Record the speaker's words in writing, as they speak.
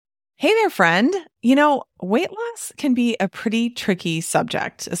Hey there, friend. Weight loss can be a pretty tricky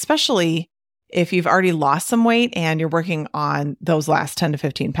subject, especially if you've already lost some weight and you're working on those last 10 to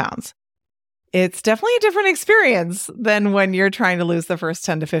 15 pounds. It's definitely a different experience than when you're trying to lose the first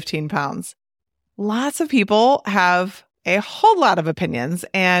 10 to 15 pounds. Lots of people have a whole lot of opinions,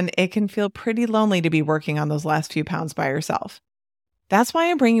 and it can feel pretty lonely to be working on those last few pounds by yourself. That's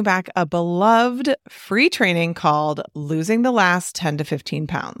why I'm bringing back a beloved free training called Losing the Last 10 to 15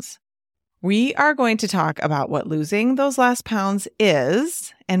 Pounds. We are going to talk about what losing those last pounds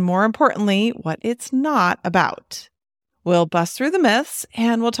is, and more importantly, what it's not about. We'll bust through the myths,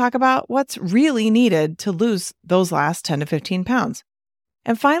 and we'll talk about what's really needed to lose those last 10 to 15 pounds.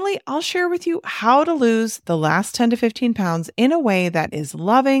 And finally, I'll share with you how to lose the last 10 to 15 pounds in a way that is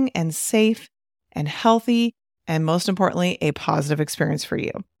loving and safe and healthy, and most importantly, a positive experience for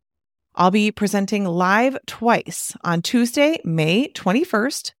you. I'll be presenting live twice on Tuesday, May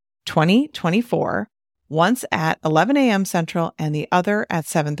 21st, 2024, once at 11 a.m. Central and the other at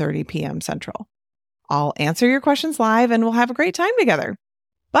 7:30 p.m. Central. I'll answer your questions live and we'll have a great time together.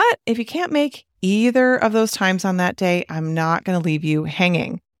 But if you can't make either of those times on that day, I'm not going to leave you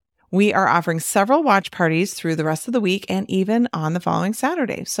hanging. We are offering several watch parties through the rest of the week and even on the following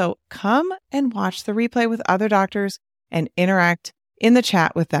Saturday. So come and watch the replay with other doctors and interact in the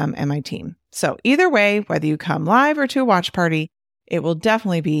chat with them and my team. So either way, whether you come live or to a watch party, it will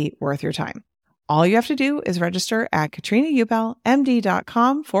definitely be worth your time. All you have to do is register at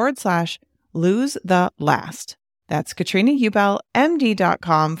katrinaubelmd.com/lose the last. That's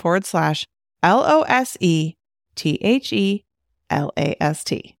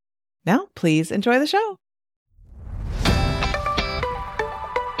katrinaubelmd.com/LOSETHELAST. Now, please enjoy the show.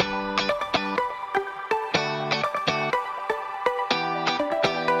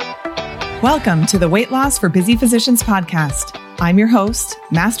 Welcome to the Weight Loss for Busy Physicians podcast. I'm your host,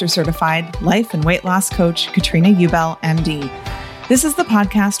 Master Certified Life and Weight Loss Coach, Katrina Ubel, MD. This is the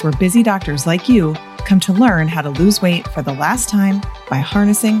podcast where busy doctors like you come to learn how to lose weight for the last time by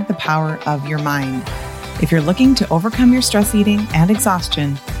harnessing the power of your mind. If you're looking to overcome your stress eating and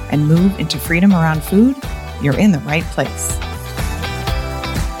exhaustion and move into freedom around food, you're in the right place.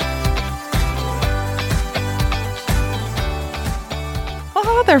 Well,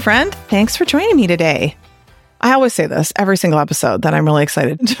 hello there, friend. Thanks for joining me today. I always say this every single episode that I'm really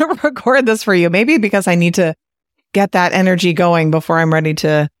excited to record this for you. Maybe because I need to get that energy going before I'm ready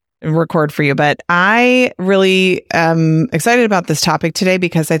to record for you. But I really am excited about this topic today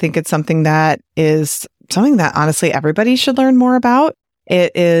because I think it's something that honestly everybody should learn more about.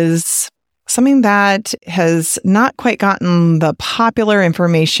 It is something that has not quite gotten the popular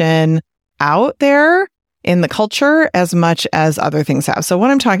information out there in the culture as much as other things have. So what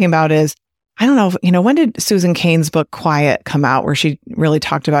I'm talking about is, I don't know, when did Susan Cain's book Quiet come out, where she really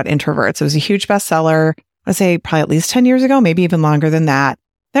talked about introverts? It was a huge bestseller, I'd say probably at least 10 years ago, maybe even longer than that.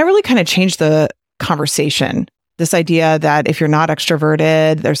 That really kind of changed the conversation. This idea that if you're not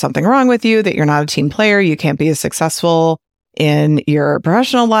extroverted, there's something wrong with you, that you're not a team player, you can't be as successful in your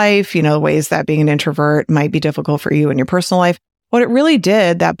professional life, ways that being an introvert might be difficult for you in your personal life. What it really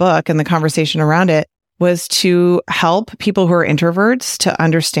did, that book and the conversation around it, was to help people who are introverts to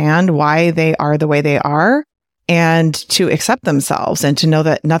understand why they are the way they are and to accept themselves and to know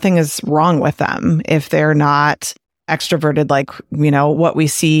that nothing is wrong with them if they're not extroverted, like, what we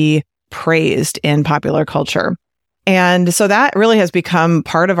see praised in popular culture. And so that really has become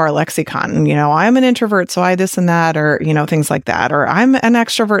part of our lexicon. I'm an introvert, so I this and that, or, things like that. Or I'm an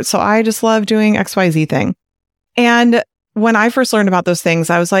extrovert, so I just love doing XYZ thing. And when I first learned about those things,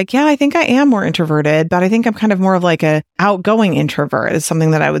 I was like, yeah, I think I am more introverted, but I think I'm kind of more of like a outgoing introvert is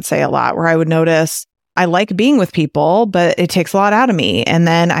something that I would say a lot, where I would notice I like being with people, but it takes a lot out of me. And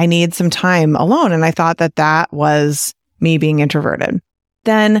then I need some time alone. And I thought that that was me being introverted.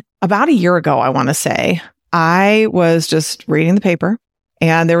 Then about a year ago, I want to say, I was just reading the paper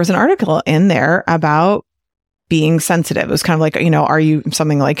and there was an article in there about being sensitive. It was kind of like, are you a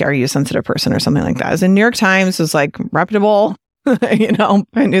sensitive person or something like that? It was in New York Times. It was like reputable,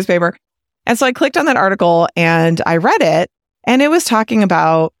 newspaper. And so I clicked on that article and I read it, and it was talking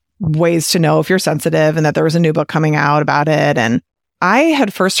about ways to know if you're sensitive and that there was a new book coming out about it. And I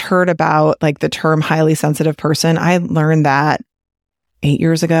had first heard about like the term highly sensitive person. I learned that 8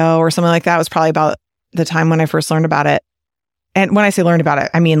 years ago or something like that. It was probably about the time when I first learned about it. And when I say learned about it,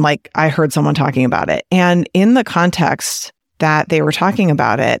 I mean, like I heard someone talking about it. And in the context that they were talking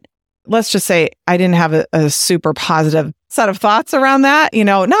about it, let's just say I didn't have a super positive set of thoughts around that,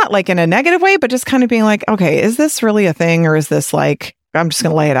 not like in a negative way, but just kind of being like, okay, is this really a thing? Or is this like, I'm just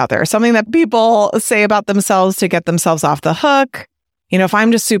going to lay it out there, something that people say about themselves to get themselves off the hook, if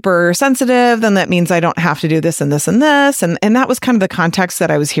I'm just super sensitive, then that means I don't have to do this and this and this. And that was kind of the context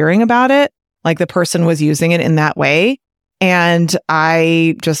that I was hearing about it. Like the person was using it in that way. And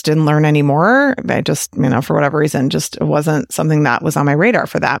I just didn't learn anymore. I just, for whatever reason, just wasn't something that was on my radar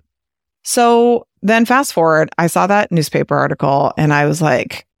for that. So then fast forward, I saw that newspaper article and I was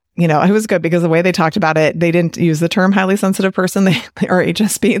like, it was good because the way they talked about it, they didn't use the term highly sensitive person or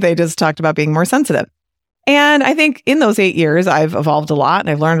HSP. They just talked about being more sensitive. And I think in those 8 years, I've evolved a lot and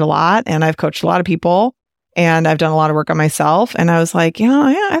I've learned a lot and I've coached a lot of people and I've done a lot of work on myself. And I was like, yeah,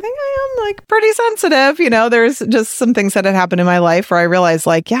 I think I am like pretty sensitive. There's just some things that had happened in my life where I realized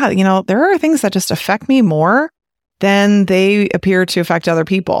like, there are things that just affect me more than they appear to affect other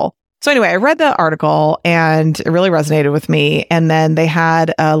people. So anyway, I read the article and it really resonated with me. And then they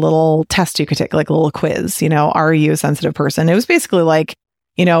had a little test you could take, like a little quiz, are you a sensitive person? It was basically like,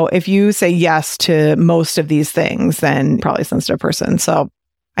 if you say yes to most of these things, then you're probably a sensitive person. So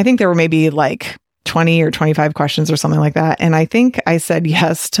I think there were maybe like 20 or 25 questions or something like that. And I think I said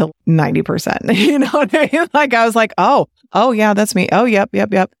yes to 90%. You know what I mean? Like I was like, oh yeah, that's me. Oh, yep.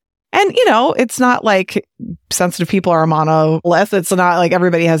 And, it's not like sensitive people are a monolith. It's not like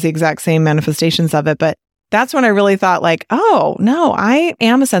everybody has the exact same manifestations of it. But that's when I really thought like, oh, no, I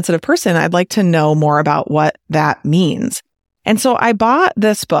am a sensitive person. I'd like to know more about what that means. And so I bought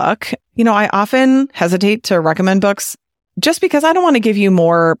this book. I often hesitate to recommend books just because I don't want to give you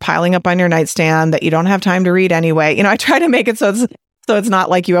more piling up on your nightstand that you don't have time to read anyway. I try to make it so it's not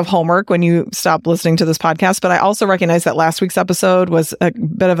like you have homework when you stop listening to this podcast. But I also recognize that last week's episode was a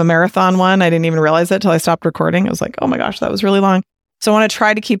bit of a marathon one. I didn't even realize it till I stopped recording. I was like, oh my gosh, that was really long. So I want to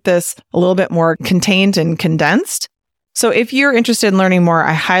try to keep this a little bit more contained and condensed. So if you're interested in learning more,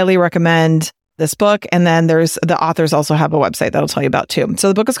 I highly recommend this book. And then the authors also have a website that'll tell you about too. So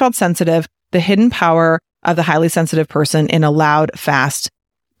the book is called Sensitive: The Hidden Power of the Highly Sensitive Person in a Loud, Fast,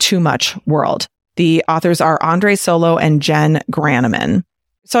 Too Much World. The authors are Andre Solo and Jen Granneman.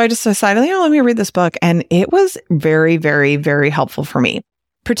 So I just decided, let me read this book. And it was very, very, very helpful for me,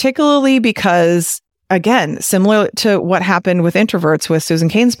 particularly because, again, similar to what happened with introverts with Susan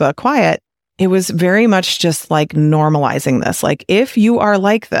Cain's book, Quiet, it was very much just like normalizing this. Like, if you are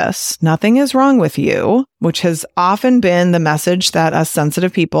like this, nothing is wrong with you, which has often been the message that us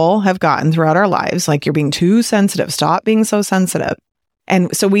sensitive people have gotten throughout our lives. Like, you're being too sensitive. Stop being so sensitive.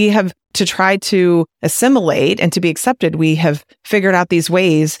 And so we have to try to assimilate and to be accepted. We have figured out these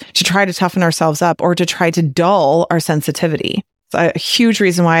ways to try to toughen ourselves up or to try to dull our sensitivity. It's a huge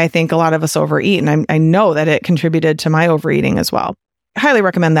reason why I think a lot of us overeat. And I know that it contributed to my overeating as well. I highly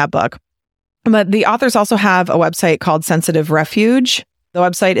recommend that book. But the authors also have a website called Sensitive Refuge. The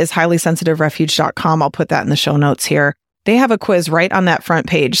website is highlysensitiverefuge.com. I'll put that in the show notes here. They have a quiz right on that front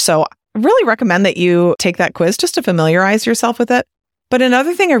page. So I really recommend that you take that quiz just to familiarize yourself with it. But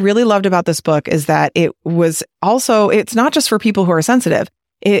another thing I really loved about this book is that it's not just for people who are sensitive.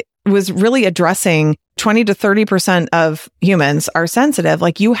 It was really addressing 20 to 30% of humans are sensitive.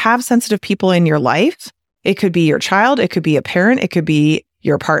 Like, you have sensitive people in your life. It could be your child. It could be a parent. It could be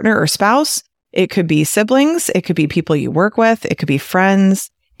your partner or spouse. It could be siblings. It could be people you work with. It could be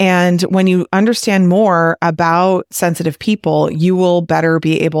friends. And when you understand more about sensitive people, you will better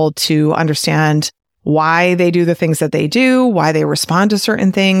be able to understand why they do the things that they do, why they respond to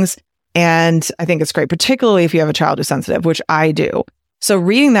certain things. And I think it's great, particularly if you have a child who's sensitive, which I do. So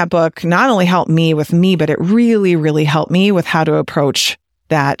reading that book not only helped me with me, but it really, really helped me with how to approach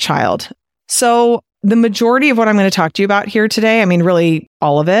that child. So the majority of what I'm going to talk to you about here today, really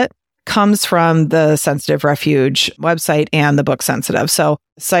all of it, comes from the Sensitive Refuge website and the book Sensitive. So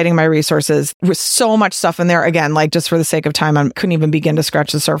citing my resources, with so much stuff in there. Again, like, just for the sake of time, I couldn't even begin to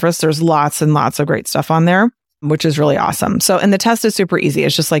scratch the surface. There's lots and lots of great stuff on there, which is really awesome. So, and the test is super easy.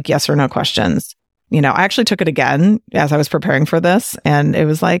 It's just like yes or no questions. I actually took it again as I was preparing for this, and it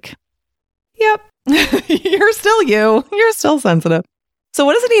was like, yep, you're still you. You're still sensitive. So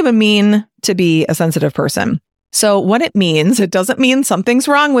what does it even mean to be a sensitive person? So what it means, it doesn't mean something's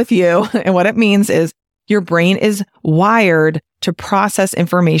wrong with you. And what it means is your brain is wired to process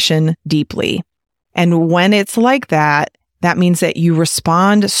information deeply. And when it's like that, that means that you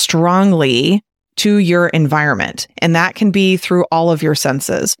respond strongly to your environment. And that can be through all of your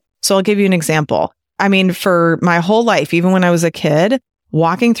senses. So I'll give you an example. For my whole life, even when I was a kid,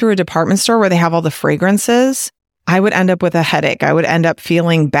 walking through a department store where they have all the fragrances, I would end up with a headache. I would end up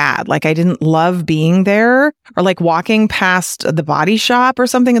feeling bad. Like, I didn't love being there, or like walking past the Body Shop or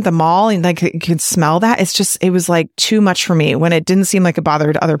something at the mall and like you could smell that. It was like too much for me when it didn't seem like it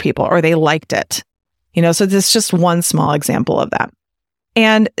bothered other people or they liked it. So this is just one small example of that.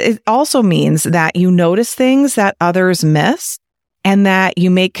 And it also means that you notice things that others miss. and that you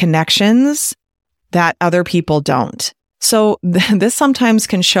make connections that other people don't. So this sometimes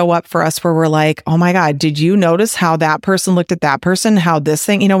can show up for us where we're like, oh my God, did you notice how that person looked at that person? How this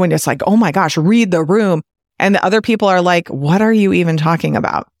thing, when it's like, oh my gosh, read the room. And the other people are like, what are you even talking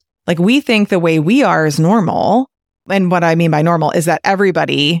about? Like we think the way we are is normal. And what I mean by normal is that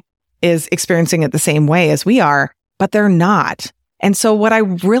everybody is experiencing it the same way as we are, but they're not. And so what I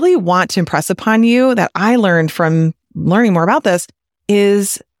really want to impress upon you that I learned from learning more about this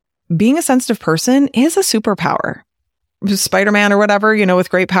is being a sensitive person is a superpower. Spider-Man or whatever,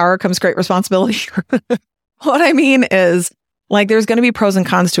 with great power comes great responsibility. What I mean is like, there's going to be pros and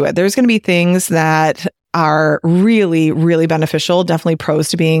cons to it. There's going to be things that are really, really beneficial, definitely pros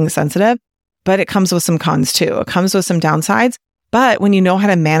to being sensitive, but it comes with some cons too. It comes with some downsides. But when you know how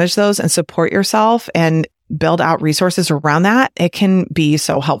to manage those and support yourself and build out resources around that, it can be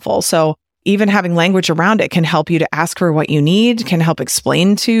so helpful. So even having language around it can help you to ask for what you need, can help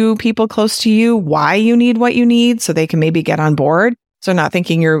explain to people close to you why you need what you need so they can maybe get on board. So not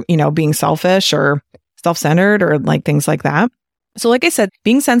thinking you're, being selfish or self-centered or like things like that. So like I said,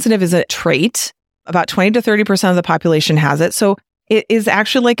 being sensitive is a trait. About 20 to 30% of the population has it. So it is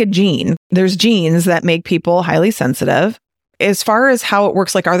actually like a gene. There's genes that make people highly sensitive. As far as how it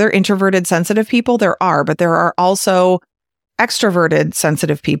works, like, are there introverted sensitive people? There are, but there are also extroverted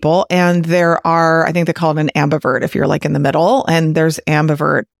sensitive people. And there are, I think they call it an ambivert if you're like in the middle, and there's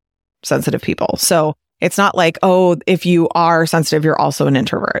ambivert sensitive people. So it's not like, oh, if you are sensitive, you're also an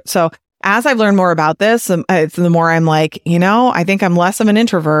introvert. So as I've learned more about this, the more I'm like, I think I'm less of an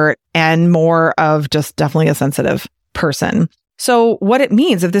introvert and more of just definitely a sensitive person. So what it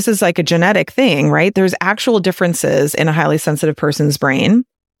means, if this is like a genetic thing, right? There's actual differences in a highly sensitive person's brain.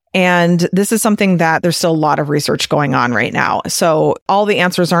 And this is something that there's still a lot of research going on right now. So all the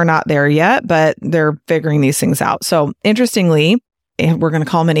answers are not there yet, but they're figuring these things out. So interestingly, we're going to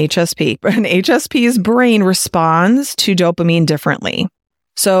call him an HSP. An HSP's brain responds to dopamine differently.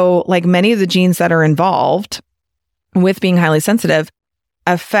 So like many of the genes that are involved with being highly sensitive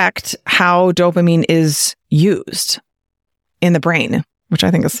affect how dopamine is used in the brain, which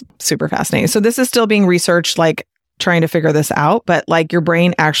I think is super fascinating. So this is still being researched, like trying to figure this out, but like your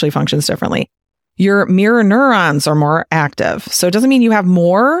brain actually functions differently. Your mirror neurons are more active. So it doesn't mean you have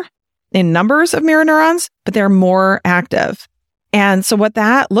more in numbers of mirror neurons, but they're more active. And so what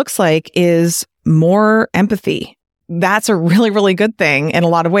that looks like is more empathy. That's a really, really good thing in a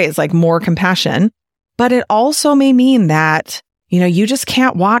lot of ways, like more compassion. But it also may mean that, you just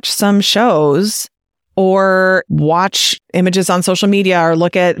can't watch some shows or watch images on social media or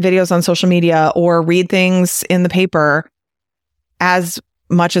look at videos on social media or read things in the paper as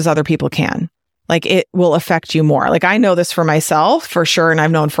much as other people can. Like it will affect you more. Like I know this for myself for sure. And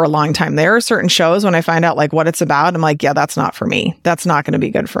I've known for a long time. There are certain shows when I find out like what it's about, I'm like, yeah, that's not for me. That's not going to be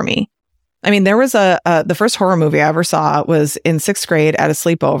good for me. I mean, there was the first horror movie I ever saw was in 6th grade at a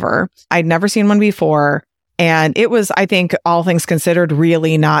sleepover. I'd never seen one before. And it was, I think, all things considered,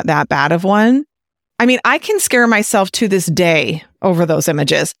 really not that bad of one. I mean, I can scare myself to this day over those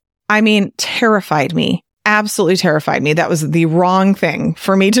images. I mean, terrified me, absolutely terrified me. That was the wrong thing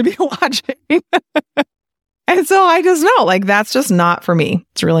for me to be watching. And so I just know, like, that's just not for me.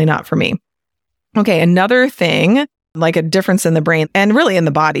 It's really not for me. Okay, another thing, like a difference in the brain and really in the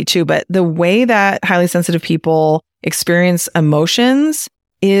body too, but the way that highly sensitive people experience emotions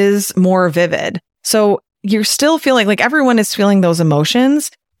is more vivid. So you're still feeling like everyone is feeling those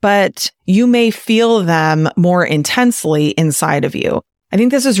emotions, but you may feel them more intensely inside of you. I think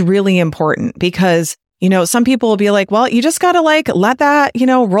this is really important because, some people will be like, well, you just got to like, let that,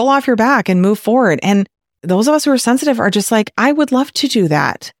 roll off your back and move forward. And those of us who are sensitive are just like, I would love to do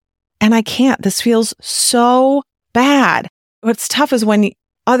that. And I can't. This feels so bad. What's tough is when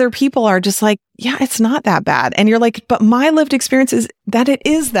other people are just like, yeah, it's not that bad. And you're like, but my lived experience is that it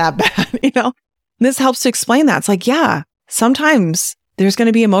is that bad, This helps to explain that. It's like, yeah, sometimes there's going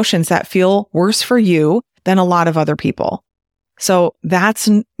to be emotions that feel worse for you than a lot of other people. So that's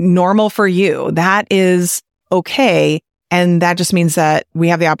normal for you. That is okay. And that just means that we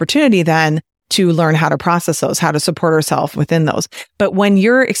have the opportunity then to learn how to process those, how to support ourselves within those. But when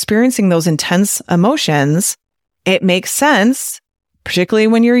you're experiencing those intense emotions, it makes sense, particularly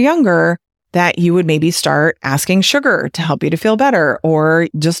when you're younger, that you would maybe start asking sugar to help you to feel better, or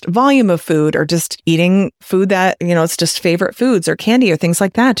just volume of food, or just eating food that, it's just favorite foods or candy or things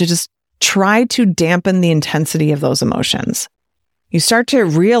like that, to just try to dampen the intensity of those emotions. You start to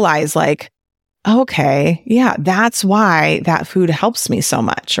realize like, okay, yeah, that's why that food helps me so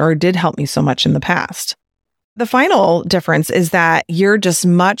much or did help me so much in the past. The final difference is that you're just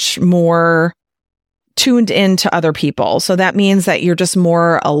much more tuned into other people. So that means that you're just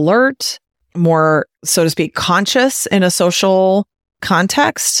more alert, more, so to speak, conscious in a social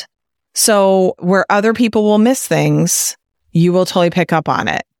context. So where other people will miss things, you will totally pick up on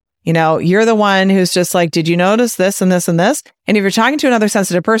it. You know, you're the one who's just like, did you notice this and this and this? And if you're talking to another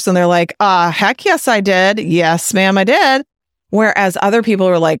sensitive person, they're like, heck yes, I did. Yes, ma'am, I did. Whereas other people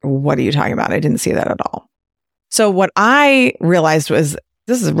are like, what are you talking about? I didn't see that at all. So what I realized was,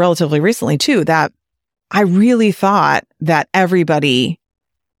 this is relatively recently too, that I really thought that everybody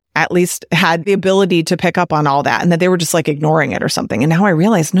at least had the ability to pick up on all that and that they were just like ignoring it or something. And now I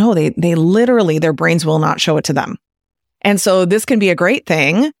realize, no, they literally, their brains will not show it to them. And so this can be a great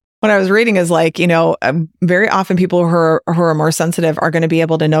thing. What I was reading is like, you know, very often people who are more sensitive are going to be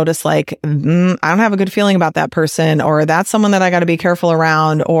able to notice like, I don't have a good feeling about that person, or that's someone that I got to be careful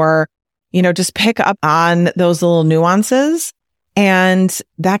around, or, you know, just pick up on those little nuances. And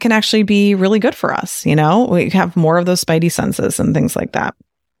that can actually be really good for us. You know, we have more of those spidey senses and things like that.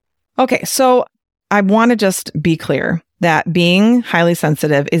 Okay. So I want to just be clear that being highly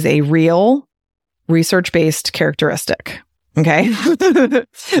sensitive is a real research-based characteristic. Okay.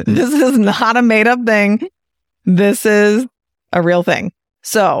 This is not a made up thing. This is a real thing.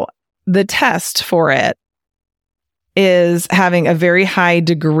 So the test for it is having a very high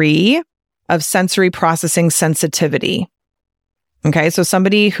degree of sensory processing sensitivity. Okay. So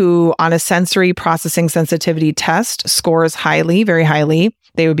somebody who on a sensory processing sensitivity test scores highly, very highly,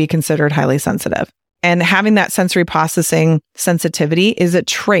 they would be considered highly sensitive. And having that sensory processing sensitivity is a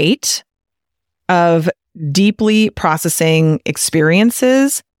trait of deeply processing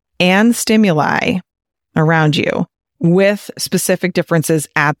experiences and stimuli around you with specific differences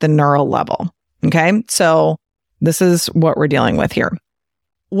at the neural level. Okay. So this is what we're dealing with here.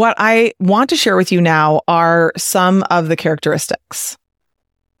 What I want to share with you now are some of the characteristics.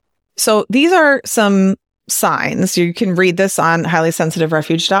 So these are some signs. You can read this on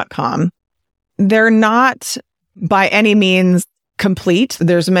highlysensitiverefuge.com. They're not by any means complete.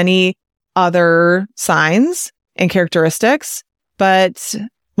 There's many other signs and characteristics, but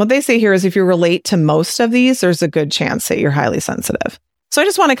what they say here is if you relate to most of these, there's a good chance that you're highly sensitive. So I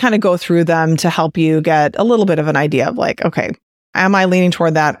just want to kind of go through them to help you get a little bit of an idea of like, okay, am I leaning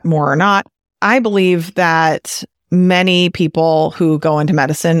toward that more or not? I believe that many people who go into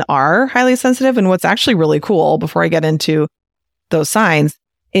medicine are highly sensitive. And what's actually really cool, before I get into those signs,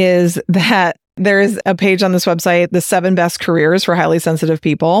 is that there is a page on this website, the 7 best careers for highly sensitive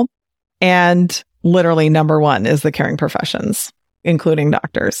people. And literally number 1 is the caring professions, including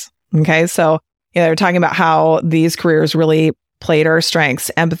doctors. Okay. So they're talking about how these careers really play to our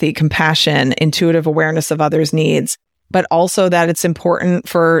strengths: empathy, compassion, intuitive awareness of others' needs, but also that it's important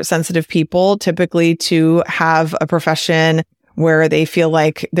for sensitive people typically to have a profession where they feel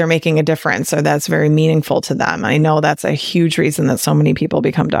like they're making a difference or that's very meaningful to them. I know that's a huge reason that so many people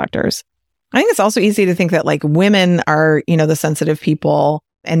become doctors. I think it's also easy to think that like women are, the sensitive people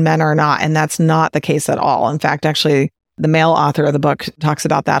and men are not. And that's not the case at all. In fact, actually, the male author of the book talks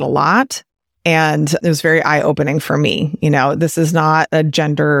about that a lot. And it was very eye-opening for me. This is not a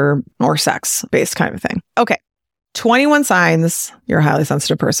gender or sex-based kind of thing. Okay. 21 signs you're a highly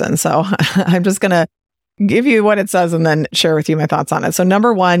sensitive person. So I'm just going to give you what it says and then share with you my thoughts on it. So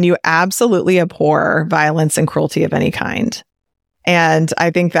number 1, you absolutely abhor violence and cruelty of any kind. And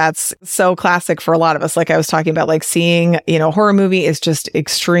I think that's so classic for a lot of us. Like I was talking about, like seeing, a horror movie is just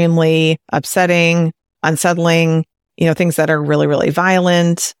extremely upsetting, unsettling, things that are really, really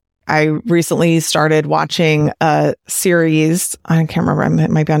violent. I recently started watching a series, I can't remember, it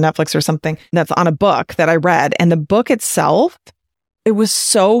might be on Netflix or something, that's on a book that I read. And the book itself, it was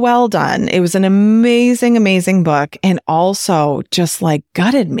so well done. It was an amazing, amazing book. And also just like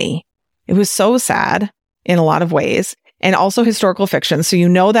gutted me. It was so sad in a lot of ways. And also historical fiction. So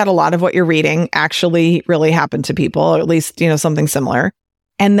that a lot of what you're reading actually really happened to people, or at least, something similar.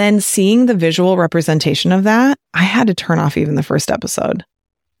 And then seeing the visual representation of that, I had to turn off even the first episode.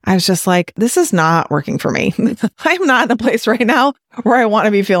 I was just like, this is not working for me. I'm not in a place right now where I want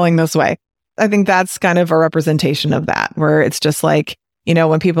to be feeling this way. I think that's kind of a representation of that, where it's just like,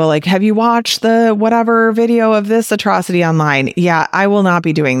 when people are like, have you watched the whatever video of this atrocity online? Yeah, I will not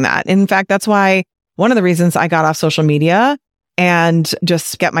be doing that. In fact, that's why one of the reasons I got off social media and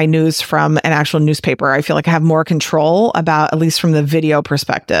just get my news from an actual newspaper. I feel like I have more control about, at least from the video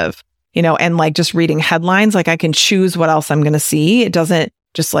perspective, and like just reading headlines, like I can choose what else I'm going to see. It doesn't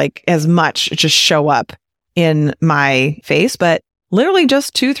just like as much just show up in my face. But literally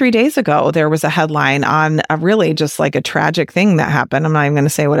just 2-3 days ago, there was a headline on a really just like a tragic thing that happened. I'm not even going to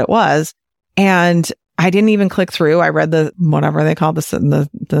say what it was. And I didn't even click through. I read the, whatever they call this,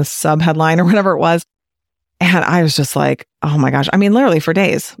 the sub headline or whatever it was. And I was just like, oh my gosh. I mean, literally for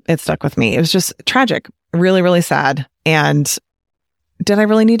days, it stuck with me. It was just tragic, really, really sad. And did I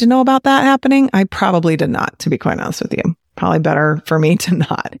really need to know about that happening? I probably did not, to be quite honest with you. Probably better for me to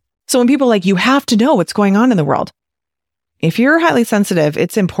not. So when people are like, you have to know what's going on in the world. If you're highly sensitive,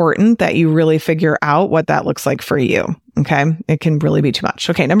 it's important that you really figure out what that looks like for you. Okay. It can really be too much.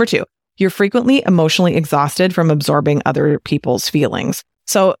 Okay. Number 2, you're frequently emotionally exhausted from absorbing other people's feelings.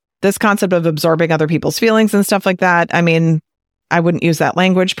 So this concept of absorbing other people's feelings and stuff like that, I mean, I wouldn't use that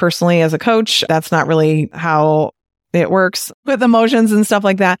language personally as a coach. That's not really how it works with emotions and stuff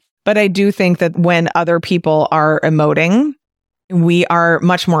like that. But I do think that when other people are emoting, we are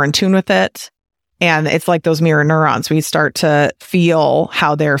much more in tune with it. And it's like those mirror neurons. We start to feel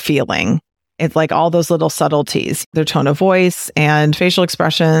how they're feeling. It's like all those little subtleties, their tone of voice and facial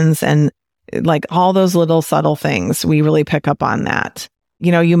expressions and like all those little subtle things. We really pick up on that.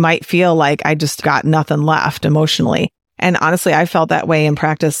 You know, you might feel like I just got nothing left emotionally. And honestly, I felt that way in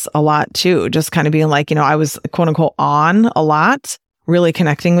practice a lot too. Just kind of being like, you know, I was quote unquote on a lot, really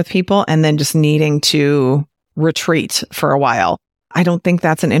connecting with people and then just needing to retreat for a while. I don't think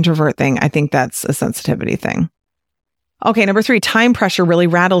that's an introvert thing. I think that's a sensitivity thing. Okay, number 3, time pressure really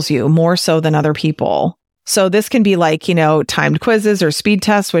rattles you more so than other people. So this can be like, you know, timed quizzes or speed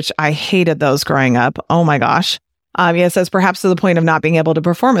tests, which I hated those growing up. Oh my gosh. It says perhaps to the point of not being able to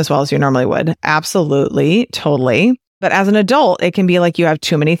perform as well as you normally would. Absolutely, totally. But as an adult, it can be like you have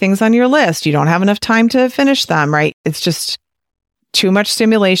too many things on your list. You don't have enough time to finish them, right? It's just too much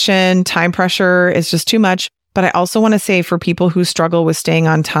stimulation. Time pressure is just too much. But I also want to say for people who struggle with staying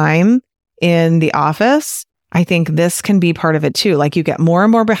on time in the office, I think this can be part of it too. Like you get more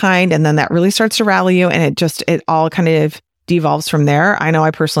and more behind and then that really starts to rally you and it all kind of devolves from there. I know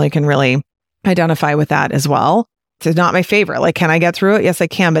I personally can really identify with that as well. It's not my favorite. Like, can I get through it? Yes, I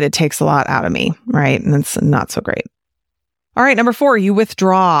can, but it takes a lot out of me, right? And it's not so great. All right, number 4, you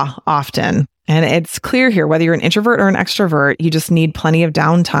withdraw often. And it's clear here, whether you're an introvert or an extrovert, you just need plenty of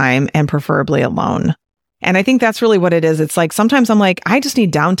downtime and preferably alone. And I think that's really what it is. It's like, sometimes I'm like, I just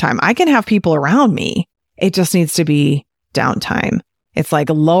need downtime. I can have people around me. It just needs to be downtime. It's like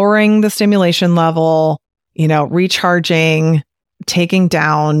lowering the stimulation level, you know, recharging, taking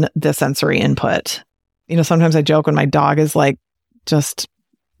down the sensory input. You know, sometimes I joke when my dog is like just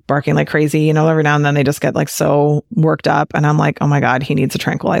barking like crazy, you know, every now and then they just get like so worked up and I'm like, oh my God, he needs a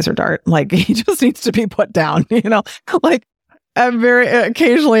tranquilizer dart. Like he just needs to be put down, you know, like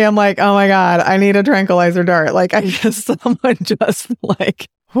occasionally I'm like, oh my God, I need a tranquilizer dart. Like I just, someone just like,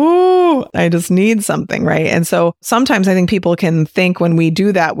 whoo, I just need something, right? And so sometimes I think people can think when we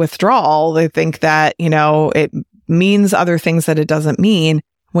do that withdrawal, they think that, you know, it means other things that it doesn't mean.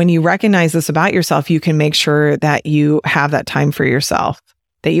 When you recognize this about yourself, you can make sure that you have that time for yourself,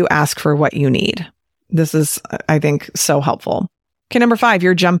 that you ask for what you need. This is, I think, so helpful. Okay, number 5,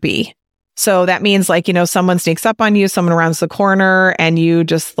 you're jumpy. So that means like, you know, someone sneaks up on you, someone rounds the corner and you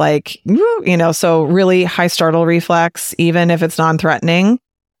just like, you know, so really high startle reflex, even if it's non-threatening,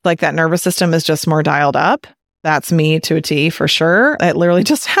 like that nervous system is just more dialed up. That's me to a T for sure. It literally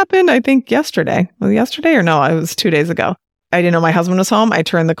just happened, I think yesterday. Was it yesterday or no? It was 2 days ago. I didn't know my husband was home. I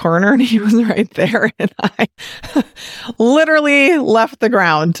turned the corner and he was right there. And I literally left the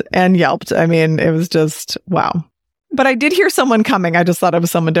ground and yelped. I mean, it was just, wow. But I did hear someone coming. I just thought it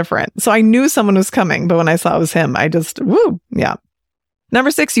was someone different. So I knew someone was coming. But when I saw it was him, I just, woo, yeah.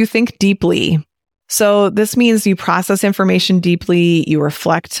 Number 6, you think deeply. So this means you process information deeply. You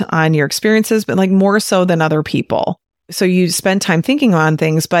reflect on your experiences, but like more so than other people. So you spend time thinking on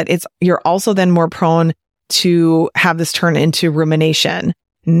things, but you're also then more prone to have this turn into rumination,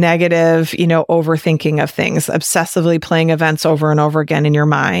 negative, you know, overthinking of things, obsessively playing events over and over again in your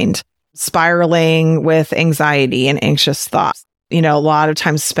mind, spiraling with anxiety and anxious thoughts. You know, a lot of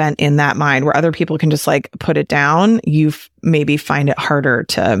time spent in that mind where other people can just like put it down. You maybe find it harder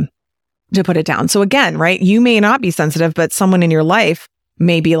to put it down. So again, right, you may not be sensitive, but someone in your life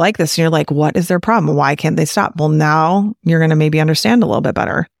may be like this. And you're like, what is their problem? Why can't they stop? Well, now you're going to maybe understand a little bit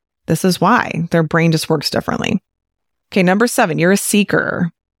better. This is why their brain just works differently. Okay, number 7, you're a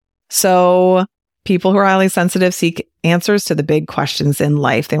seeker. So people who are highly sensitive seek answers to the big questions in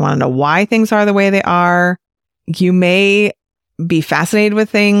life. They want to know why things are the way they are. You may be fascinated with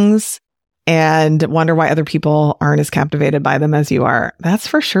things and wonder why other people aren't as captivated by them as you are. That's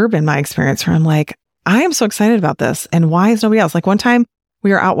for sure been my experience where I'm like, I am so excited about this. And why is nobody else? Like one time we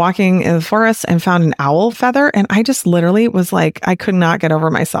were out walking in the forest and found an owl feather. And I just literally was like, I could not get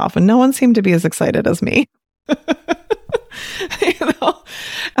over myself. And no one seemed to be as excited as me. You know,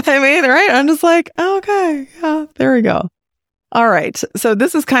 I mean, right? I'm just like, oh, okay, yeah, there we go. All right. So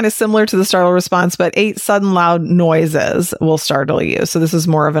this is kind of similar to the startle response, but 8 sudden loud noises will startle you. So this is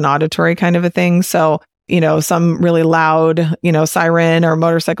more of an auditory kind of a thing. So, some really loud, siren or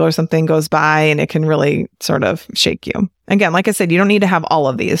motorcycle or something goes by and it can really sort of shake you. Again, like I said, you don't need to have all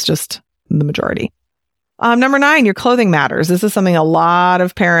of these, just the majority. Number 9, your clothing matters. This is something a lot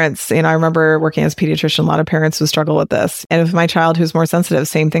of parents, I remember working as a pediatrician, a lot of parents would struggle with this. And with my child who's more sensitive,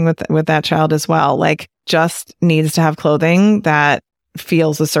 same thing with that child as well. Like, just needs to have clothing that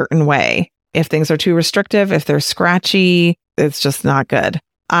feels a certain way. If things are too restrictive, if they're scratchy, it's just not good.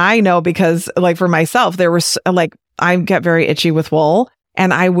 I know because like for myself, there was like, I get very itchy with wool.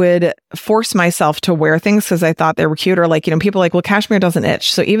 And I would force myself to wear things because I thought they were cute. Or like, people are like, well, cashmere doesn't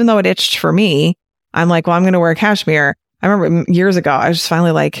itch. So even though it itched for me, I'm like, well, I'm going to wear cashmere. I remember years ago, I was just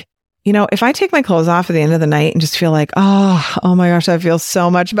finally like, if I take my clothes off at the end of the night and just feel like, oh my gosh, I feel so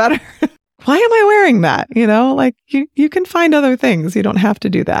much better. Why am I wearing that? Like you can find other things. You don't have to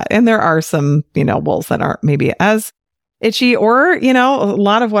do that. And there are some, wools that aren't maybe as itchy or, a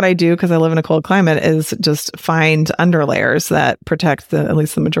lot of what I do because I live in a cold climate is just find underlayers that protect at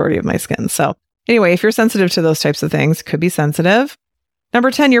least the majority of my skin. So anyway, if you're sensitive to those types of things, could be sensitive. Number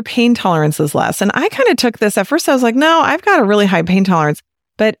 10, your pain tolerance is less. And I kind of took this at first. I was like, no, I've got a really high pain tolerance.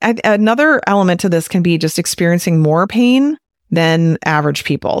 But another element to this can be just experiencing more pain than average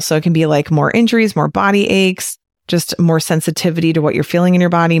people. So it can be like more injuries, more body aches, just more sensitivity to what you're feeling in your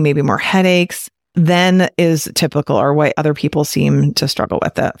body, maybe more headaches than is typical or what other people seem to struggle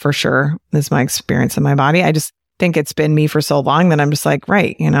with. That for sure is my experience in my body. I just think it's been me for so long that I'm just like,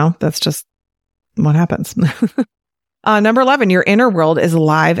 right, that's just what happens. Number 11, your inner world is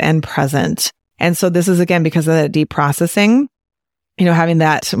alive and present. And so this is again, because of that deep processing, having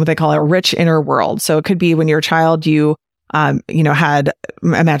that, what they call a rich inner world. So it could be when you're a child, you had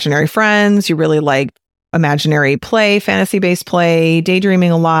imaginary friends, you really liked imaginary play, fantasy-based play,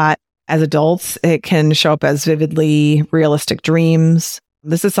 daydreaming a lot. As adults, it can show up as vividly realistic dreams.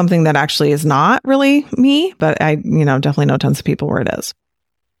 This is something that actually is not really me, but I, definitely know tons of people where it is.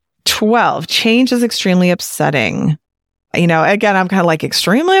 12, change is extremely upsetting. Again, I'm kind of like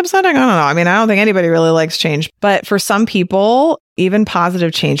extremely upsetting. I don't know. I don't think anybody really likes change, but for some people, even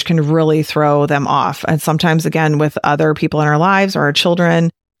positive change can really throw them off. And sometimes again, with other people in our lives or our children,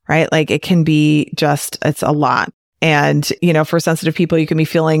 right? Like it can be it's a lot. And, for sensitive people, you can be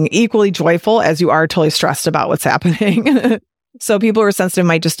feeling equally joyful as you are totally stressed about what's happening. So people who are sensitive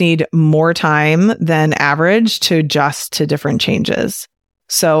might just need more time than average to adjust to different changes.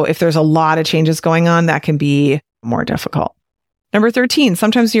 So if there's a lot of changes going on, that can be more difficult. Number 13,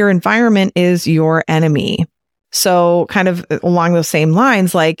 sometimes your environment is your enemy. So kind of along those same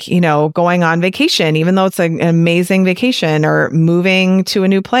lines, like, going on vacation, even though it's an amazing vacation or moving to a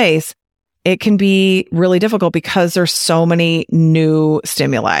new place, it can be really difficult because there's so many new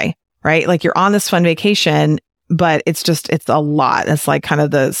stimuli, right? Like you're on this fun vacation, but it's a lot. It's like kind of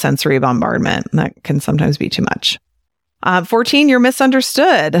the sensory bombardment that can sometimes be too much. 14, you're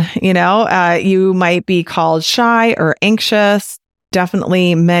misunderstood. You might be called shy or anxious.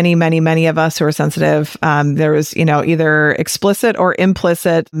 Definitely many of us who are sensitive, there was, either explicit or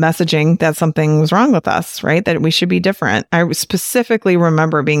implicit messaging that something was wrong with us, right? That we should be different. I specifically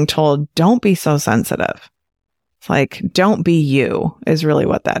remember being told, don't be so sensitive. It's like, don't be you is really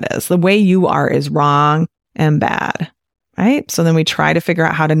what that is. The way you are is wrong and bad, right? So then we try to figure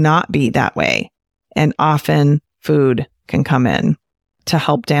out how to not be that way. And often food can come in to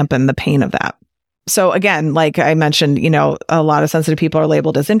help dampen the pain of that. So again, like I mentioned, a lot of sensitive people are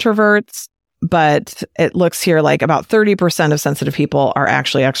labeled as introverts, but it looks here like about 30% of sensitive people are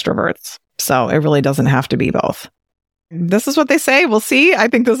actually extroverts. So it really doesn't have to be both. This is what they say. We'll see. I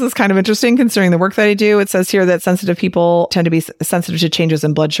think this is kind of interesting considering the work that I do. It says here that sensitive people tend to be sensitive to changes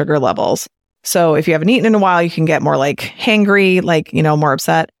in blood sugar levels. So if you haven't eaten in a while, you can get more like hangry, like, more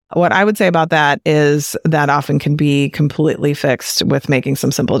upset. What I would say about that is that often can be completely fixed with making some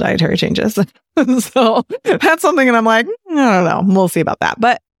simple dietary changes. So that's something that I'm like, I don't know. We'll see about that.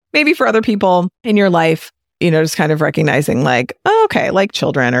 But maybe for other people in your life, just kind of recognizing like, oh, okay, like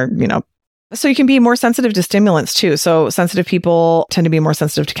children or, so you can be more sensitive to stimulants too. So sensitive people tend to be more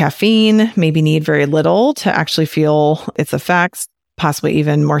sensitive to caffeine, maybe need very little to actually feel its effects, possibly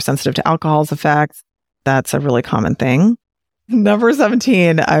even more sensitive to alcohol's effects. That's a really common thing. Number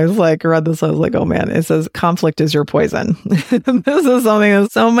 17, I read this, I was like, oh man, it says conflict is your poison. This is something that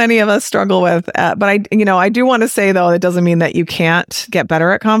so many of us struggle with. But I do want to say though, it doesn't mean that you can't get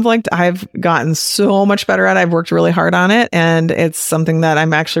better at conflict. I've gotten so much better at it. I've worked really hard on it. And it's something that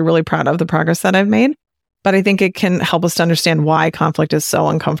I'm actually really proud of the progress that I've made. But I think it can help us to understand why conflict is so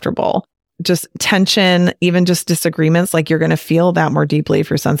uncomfortable. just tension, even just disagreements, like you're going to feel that more deeply if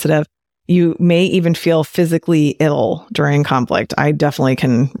you're sensitive. You may even feel physically ill during conflict. I definitely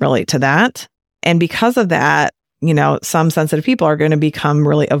can relate to that. And because of that, some sensitive people are going to become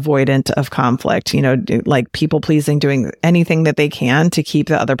really avoidant of conflict, like people pleasing, doing anything that they can to keep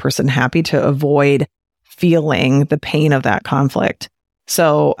the other person happy, to avoid feeling the pain of that conflict.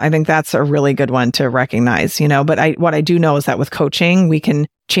 So I think that's a really good one to recognize, but what I do know is that with coaching, we can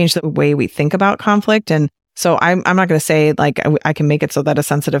change the way we think about conflict. And so I'm not going to say like I can make it so that a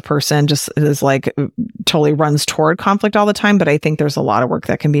sensitive person just is like totally runs toward conflict all the time. But I think there's a lot of work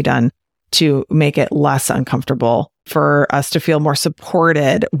that can be done to make it less uncomfortable, for us to feel more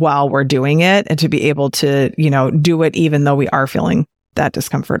supported while we're doing it, and to be able to, do it even though we are feeling that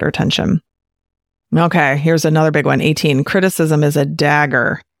discomfort or tension. Okay, here's another big one. 18, criticism is a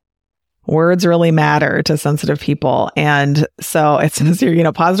dagger. Words really matter to sensitive people. And so it says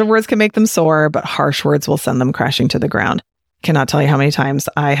here, positive words can make them soar, but harsh words will send them crashing to the ground. Cannot tell you how many times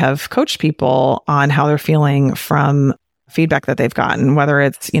I have coached people on how they're feeling from feedback that they've gotten, whether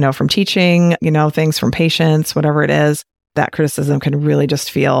it's, from teaching, things from patients, whatever it is. That criticism can really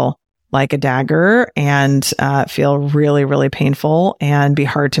just feel like a dagger and feel really, really painful and be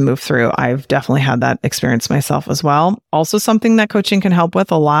hard to move through. I've definitely had that experience myself as well. Also something that coaching can help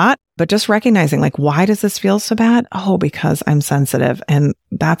with a lot, but just recognizing like, why does this feel so bad? Oh, because I'm sensitive, and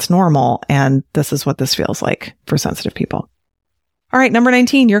that's normal. And this is what this feels like for sensitive people. All right, number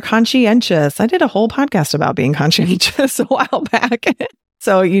 19, you're conscientious. I did a whole podcast about being conscientious a while back.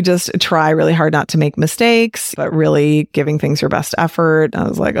 So you just try really hard not to make mistakes, but really giving things your best effort. I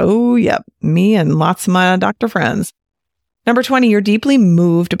was like, oh, yep, me and lots of my doctor friends. Number 20, you're deeply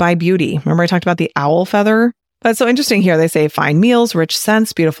moved by beauty. Remember I talked about the owl feather? That's so interesting here. They say fine meals, rich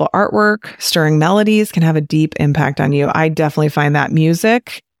scents, beautiful artwork, stirring melodies can have a deep impact on you. I definitely find that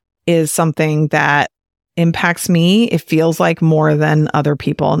music is something that impacts me. It feels like more than other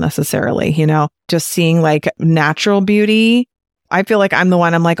people necessarily, just seeing like natural beauty. I feel like I'm the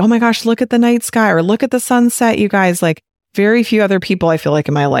one, I'm like, oh my gosh, look at the night sky or look at the sunset, you guys. Like very few other people I feel like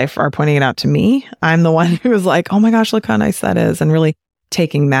in my life are pointing it out to me. I'm the one who is like, oh my gosh, look how nice that is. And really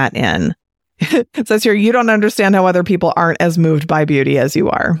taking that in. It says here, you don't understand how other people aren't as moved by beauty as you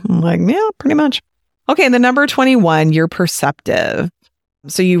are. I'm like, yeah, pretty much. Okay. And the number 21, you're perceptive.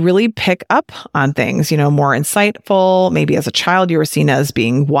 So you really pick up on things, more insightful. Maybe as a child, you were seen as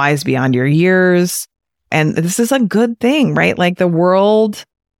being wise beyond your years. And this is a good thing, right? Like the world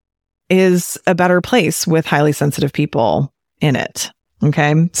is a better place with highly sensitive people in it.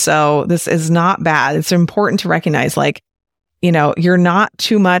 Okay. So this is not bad. It's important to recognize like, you're not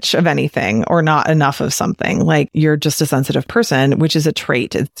too much of anything or not enough of something. Like you're just a sensitive person, which is a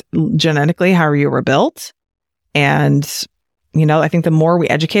trait. It's genetically how you were built. And I think the more we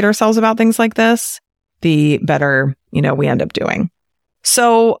educate ourselves about things like this, the better, we end up doing.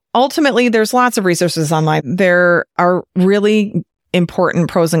 So ultimately, there's lots of resources online. There are really important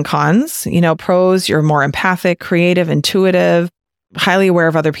pros and cons. Pros, you're more empathic, creative, intuitive, highly aware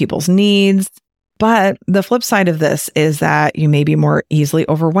of other people's needs. But the flip side of this is that you may be more easily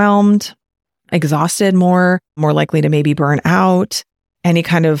overwhelmed, exhausted more likely to maybe burn out. Any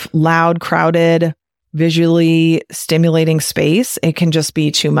kind of loud, crowded, visually stimulating space, it can just be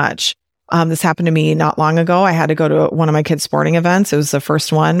too much. This happened to me not long ago. I had to go to one of my kids' sporting events. It was the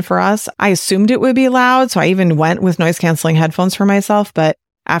first one for us. I assumed it would be loud, so I even went with noise canceling headphones for myself. But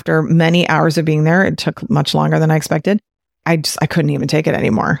after many hours of being there, it took much longer than I expected. I couldn't even take it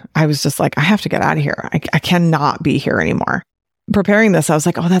anymore. I was just like, I have to get out of here. I cannot be here anymore. Preparing this, I was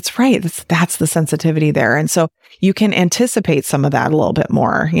like, oh, that's right. That's the sensitivity there. And so you can anticipate some of that a little bit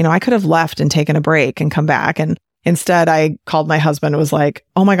more. I could have left and taken a break and come back. And instead, I called my husband and was like,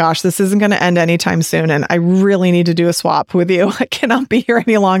 oh my gosh, this isn't going to end anytime soon. And I really need to do a swap with you. I cannot be here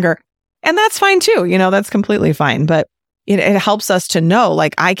any longer. And that's fine too. That's completely fine. But it helps us to know,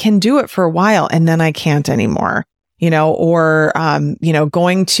 like, I can do it for a while and then I can't anymore. Or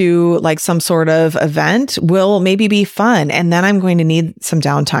going to like some sort of event will maybe be fun. And then I'm going to need some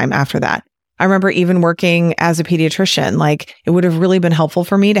downtime after that. I remember even working as a pediatrician, like it would have really been helpful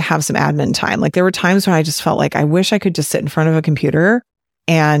for me to have some admin time. Like there were times when I just felt like I wish I could just sit in front of a computer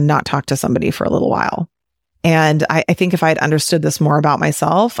and not talk to somebody for a little while. And I think if I had understood this more about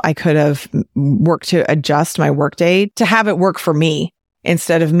myself, I could have worked to adjust my workday to have it work for me,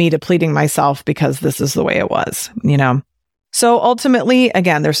 instead of me depleting myself because this is the way it was, So ultimately,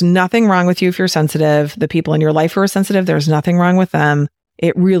 again, there's nothing wrong with you if you're sensitive. The people in your life who are sensitive, there's nothing wrong with them.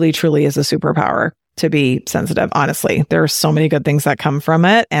 It really, truly is a superpower to be sensitive. Honestly, there are so many good things that come from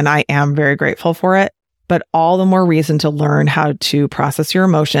it, and I am very grateful for it. But all the more reason to learn how to process your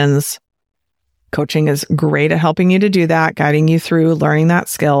emotions, Coaching is great at helping you to do that, guiding you through learning that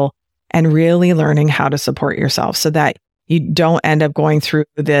skill and really learning how to support yourself so that you don't end up going through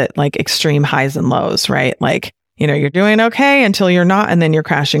the like extreme highs and lows, right? Like, you're doing okay until you're not, and then you're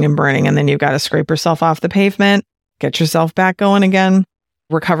crashing and burning, and then you've got to scrape yourself off the pavement, get yourself back going again,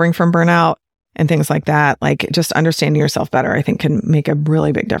 recovering from burnout and things like that. Like just understanding yourself better, I think can make a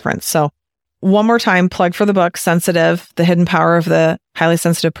really big difference. So one more time, plug for the book, Sensitive, The Hidden Power of the Highly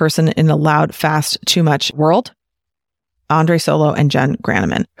Sensitive Person in a Loud, Fast, Too Much World. Andre Solo and Jen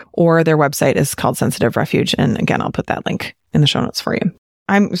Granneman, or their website is called Sensitive Refuge. And again, I'll put that link in the show notes for you.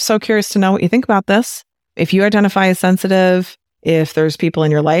 I'm so curious to know what you think about this. If you identify as sensitive, if there's people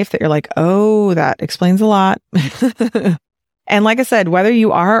in your life that you're like, oh, that explains a lot. And like I said, whether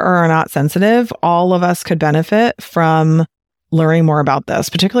you are or are not sensitive, all of us could benefit from learning more about this,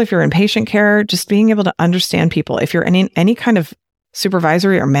 particularly if you're in patient care, just being able to understand people. If you're in any kind of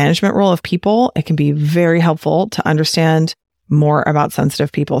supervisory or management role of people, it can be very helpful to understand more about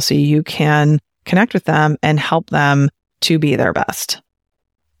sensitive people so you can connect with them and help them to be their best.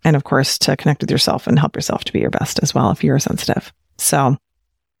 And of course, to connect with yourself and help yourself to be your best as well if you're sensitive. So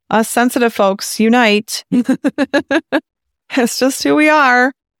us sensitive folks, unite. It's just who we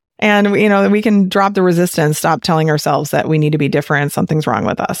are. And, we can drop the resistance, stop telling ourselves that we need to be different, something's wrong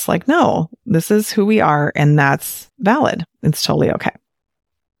with us. Like, no, this is who we are, and that's valid. It's totally okay.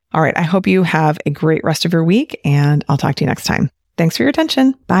 All right. I hope you have a great rest of your week, and I'll talk to you next time. Thanks for your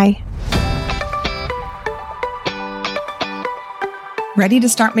attention. Bye. Ready to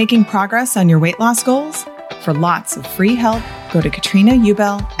start making progress on your weight loss goals? For lots of free help, go to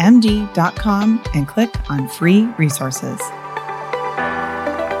KatrinaUbelMD.com and click on free resources.